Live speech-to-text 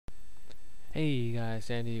Hey guys,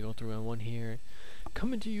 San Diego 311 here,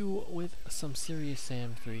 coming to you with some Serious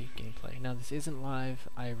Sam 3 gameplay. Now this isn't live,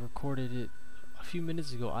 I recorded it a few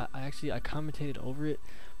minutes ago. I commentated over it,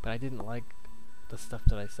 but I didn't like the stuff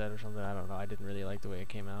that I said or something, I don't know, I didn't really like the way it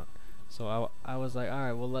came out. So I was like,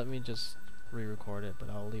 alright, well let me just re-record it, but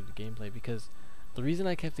I'll leave the gameplay, because the reason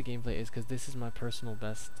I kept the gameplay is because this is my personal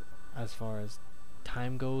best as far as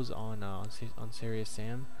time goes on Serious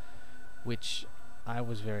Sam, which I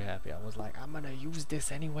was very happy. I was like, I'm gonna use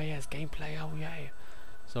this anyway as gameplay, oh yeah.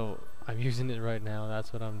 So I'm using it right now,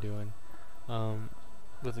 that's what I'm doing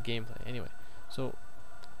with the gameplay. Anyway, so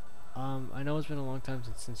I know it's been a long time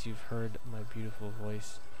since you've heard my beautiful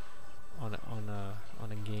voice on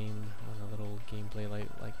a game, on a little gameplay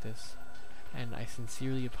like this, and I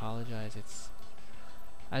sincerely apologize. It's,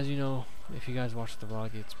 as you know, if you guys watch the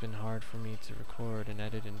vlog, it's been hard for me to record and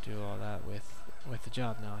edit and do all that with the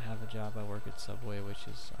job now. I have a job, I work at Subway, which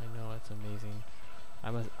is, I know it's amazing.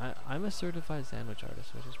 I'm a certified sandwich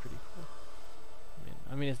artist, which is pretty cool.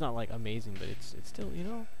 I mean it's not like amazing, but it's still, you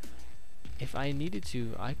know, if I needed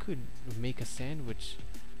to, I could make a sandwich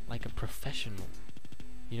like a professional,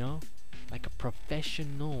 you know? Like a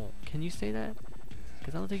professional. Can you say that?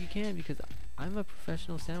 Because I don't think you can, because I'm a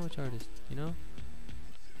professional sandwich artist, you know?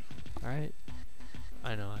 Alright?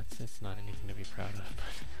 I know, it's not anything to be proud of,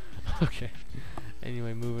 but okay.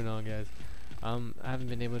 Anyway, moving on, guys. I haven't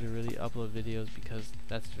been able to really upload videos because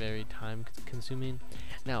that's very time consuming.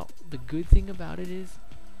 Now, the good thing about it is,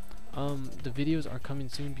 the videos are coming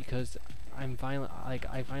soon because I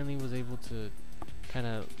finally was able to kind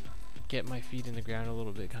of get my feet in the ground a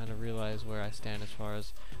little bit, kind of realize where I stand as far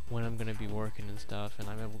as when I'm gonna be working and stuff, and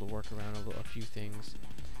I'm able to work around a few things.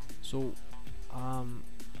 So,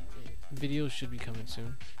 videos should be coming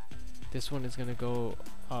soon. This one is gonna go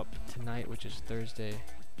up tonight, which is Thursday.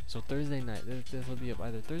 So Thursday night, this will be up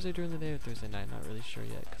either Thursday during the day or Thursday night. Not really sure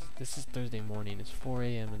yet, because this is Thursday morning. It's 4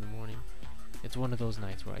 a.m. in the morning. It's one of those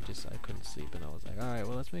nights where I couldn't sleep, and I was like, all right,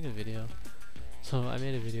 well let's make a video. So I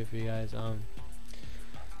made a video for you guys. I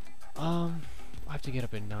have to get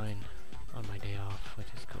up at 9 on my day off, which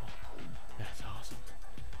is cool. That's awesome.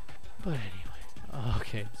 But anyway,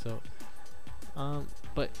 okay, so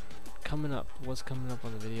but what's coming up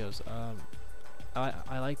on the videos?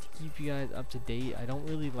 I like to keep you guys up to date. I don't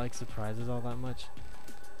really like surprises all that much,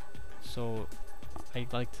 so I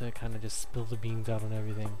like to kind of just spill the beans out on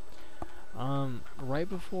everything. Right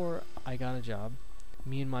before I got a job,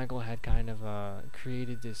 me and Michael had kind of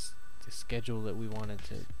created this schedule that we wanted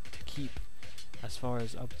to keep as far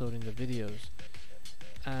as uploading the videos,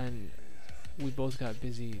 and we both got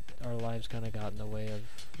busy. Our lives kind of got in the way of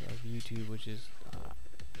YouTube, which is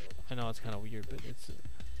I know it's kind of weird, but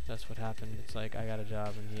that's what happened. It's like I got a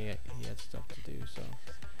job and he had stuff to do. So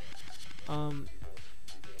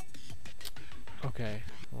okay,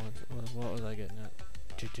 what was I getting at?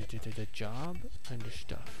 The job and the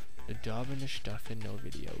stuff. The job and the stuff and no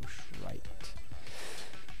videos, right?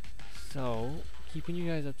 So, keeping you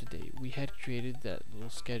guys up to date, we had created that little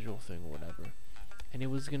schedule thing or whatever, and it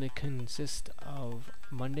was gonna consist of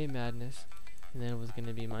Monday Madness, and then it was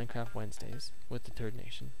gonna be Minecraft Wednesdays with the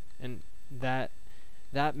theTERDnation, and that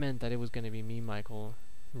meant that it was gonna be me, Michael,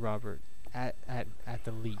 Robert at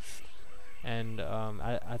the least, and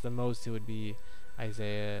at the most it would be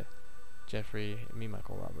Isaiah, Jeffrey, me,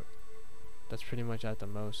 Michael, Robert. That's pretty much at the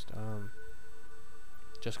most.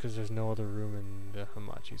 Just because there's no other room in the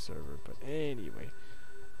Hamachi server. But anyway,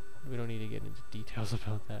 we don't need to get into details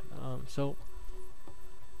about that. So,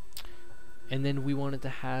 and then we wanted to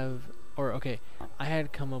have, or okay, I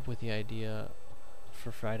had come up with the idea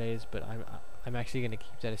for Fridays, but I'm actually gonna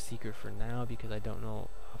keep that a secret for now because I don't know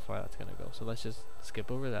how far that's gonna go. So let's just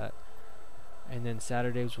skip over that. And then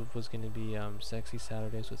Saturdays was going to be Sexy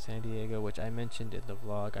Saturdays with San Diego, which I mentioned in the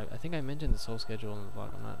vlog. I think I mentioned this whole schedule in the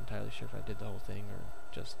vlog. I'm not entirely sure if I did the whole thing or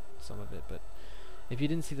just some of it. But if you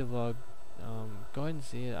didn't see the vlog, go ahead and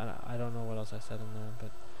see it. I don't know what else I said in there,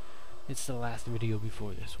 but it's the last video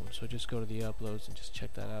before this one. So just go to the uploads and just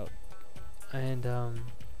check that out. And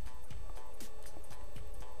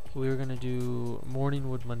we were going to do Morning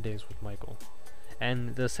Wood Mondays with Michael.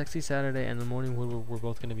 And the Sexy Saturday and the Morning Wood were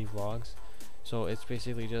both going to be vlogs. So it's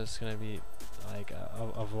basically just gonna be like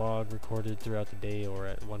a vlog recorded throughout the day or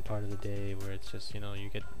at one part of the day, where it's just, you know,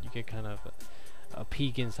 you get kind of a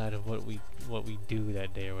peek inside of what we do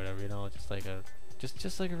that day or whatever, you know, just like a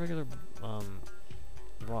regular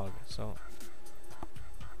vlog. So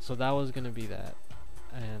that was gonna be that,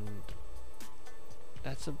 and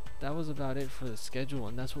that was about it for the schedule,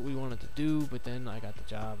 and that's what we wanted to do. But then I got the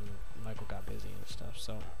job and Michael got busy and stuff,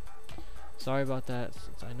 so sorry about that.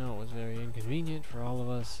 Since I know it was very inconvenient for all of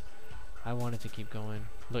us, I wanted to keep going.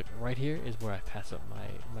 Look, right here is where I pass up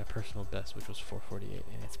my personal best, which was 448,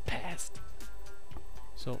 and it's passed.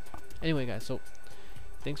 So, anyway, guys, so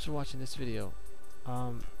thanks for watching this video.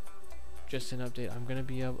 Just an update. I'm gonna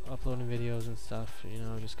be uploading videos and stuff. You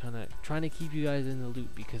know, just kind of trying to keep you guys in the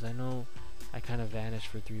loop, because I know I kind of vanished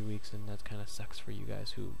for 3 weeks, and that kind of sucks for you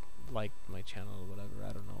guys who like my channel or whatever.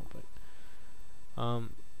 I don't know, but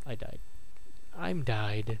I died. I'm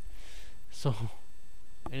died. So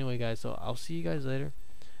anyway, guys, so I'll see you guys later.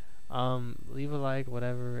 Leave a like,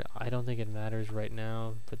 whatever. I don't think it matters right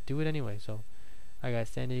now, but do it anyway. So, alright, guys,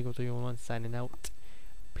 San Diego 311 signing out.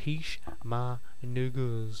 Peace, my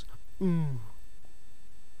niggas.